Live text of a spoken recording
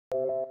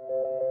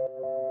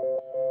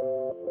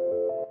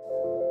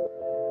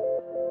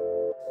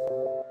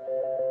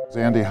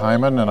Andy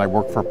Hyman, and I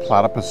work for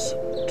Platypus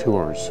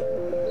Tours.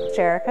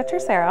 Jerica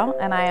Tercero,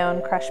 and I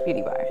own Crush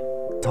Beauty Bar.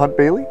 Hunt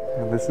Bailey,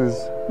 and this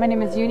is... My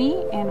name is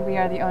Uni, and we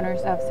are the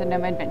owners of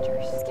Sonoma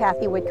Adventures.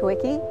 Kathy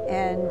Witkwicki,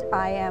 and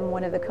I am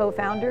one of the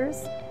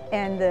co-founders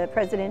and the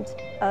president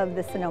of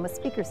the Sonoma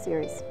Speaker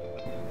Series.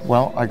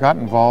 Well, I got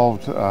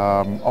involved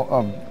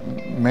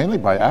mainly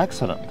by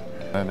accident,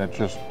 and it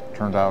just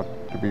turned out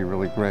to be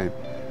really great.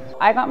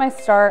 I got my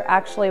start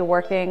actually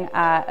working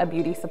at a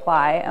beauty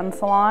supply and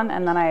salon,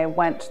 and then I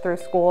went through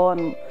school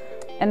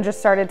and just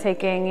started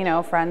taking, you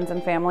know, friends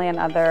and family and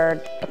other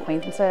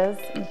acquaintances,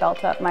 and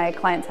built up my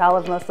clientele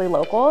of mostly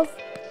locals.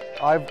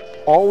 I've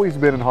always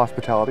been in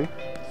hospitality.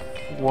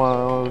 One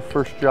of the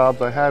first jobs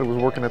I had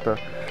was working at the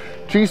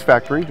cheese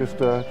factory,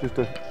 just a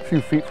few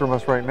feet from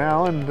us right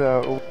now, and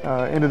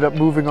ended up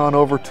moving on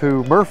over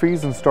to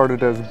Murphy's and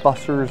started as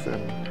bussers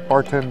and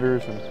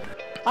bartenders.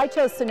 I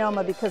chose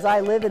Sonoma because I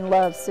live and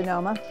love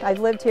Sonoma. I've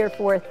lived here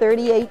for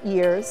 38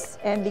 years,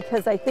 and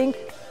because I think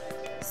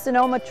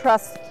Sonoma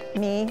trusts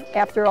me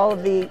after all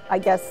of the, I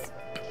guess,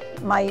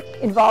 my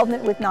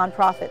involvement with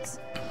nonprofits.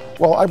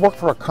 Well, I work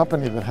for a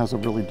company that has a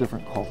really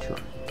different culture,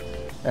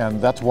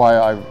 and that's why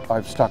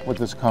I've stuck with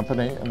this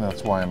company, and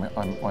that's why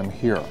I'm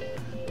here.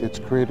 It's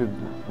created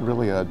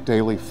really a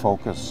daily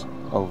focus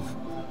of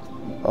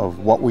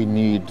what we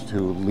need to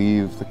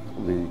leave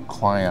the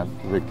client,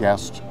 the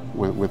guest,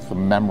 with the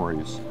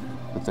memories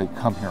that they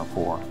come here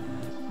for.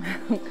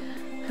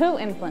 Who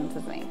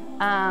influences me?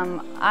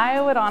 I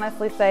would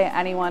honestly say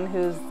anyone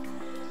who's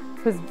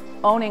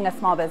owning a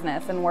small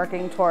business and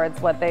working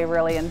towards what they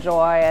really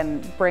enjoy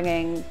and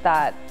bringing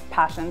that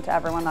passion to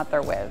everyone that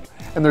they're with.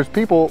 And there's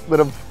people that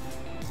have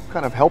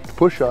kind of helped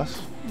push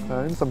us,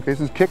 in some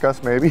cases kick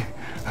us maybe,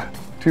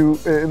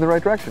 in the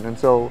right direction. And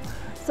so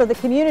the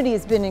community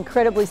has been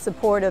incredibly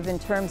supportive in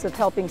terms of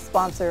helping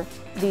sponsor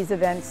these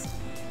events.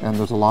 And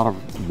there's a lot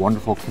of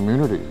wonderful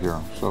community here,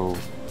 so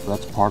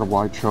that's part of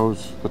why I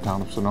chose the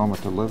town of Sonoma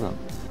to live in.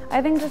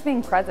 I think just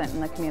being present in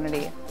the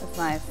community is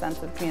my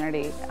sense of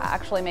community.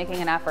 Actually making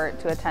an effort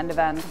to attend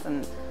events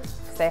and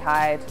say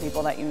hi to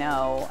people that you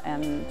know.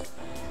 And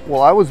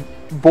well, I was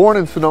born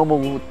in Sonoma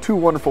with two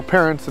wonderful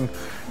parents,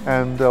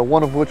 and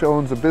one of which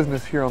owns a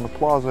business here on the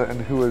plaza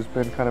and who has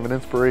been kind of an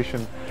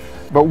inspiration.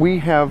 But we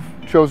have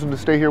chosen to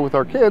stay here with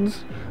our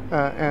kids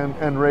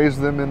and raise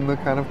them in the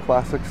kind of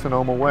classic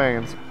Sonoma way.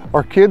 And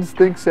our kids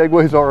think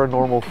segways are a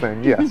normal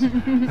thing, yes.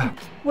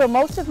 Well,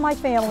 most of my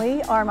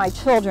family are my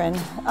children,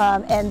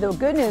 and the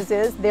good news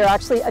is they're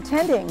actually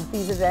attending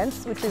these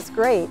events, which is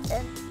great.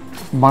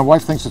 My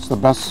wife thinks it's the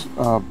best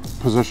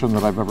position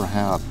that I've ever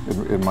had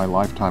in my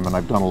lifetime, and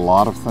I've done a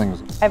lot of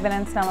things. I've been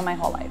in Sonoma my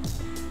whole life,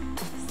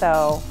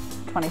 so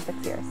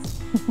 26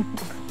 years.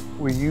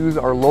 We use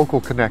our local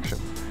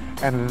connections,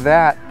 and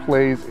that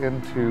plays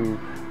into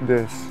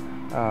this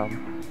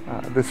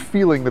this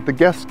feeling that the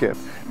guests get,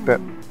 that,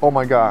 oh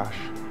my gosh,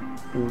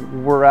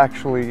 we're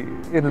actually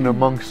in and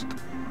amongst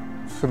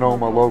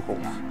Sonoma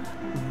locals.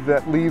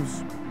 That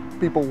leaves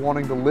people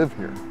wanting to live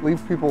here,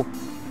 leaves people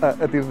at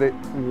the end of the day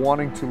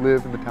wanting to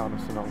live in the town of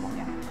Sonoma.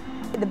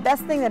 The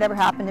best thing that ever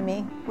happened to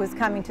me was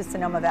coming to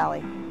Sonoma Valley.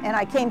 And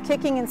I came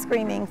kicking and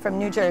screaming from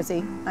New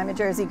Jersey. I'm a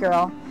Jersey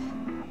girl,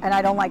 and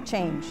I don't like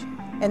change.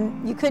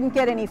 And you couldn't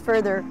get any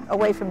further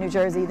away from New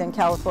Jersey than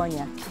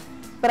California.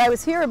 But I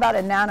was here about a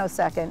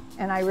nanosecond,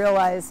 and I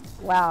realized,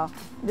 wow,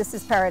 this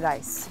is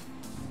paradise.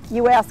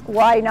 You ask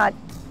why not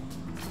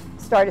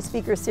start a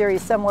speaker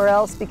series somewhere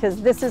else,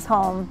 because this is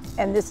home,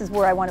 and this is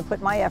where I want to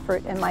put my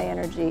effort and my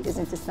energy is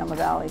into Sonoma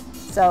Valley.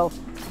 So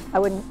I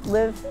wouldn't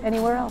live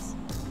anywhere else.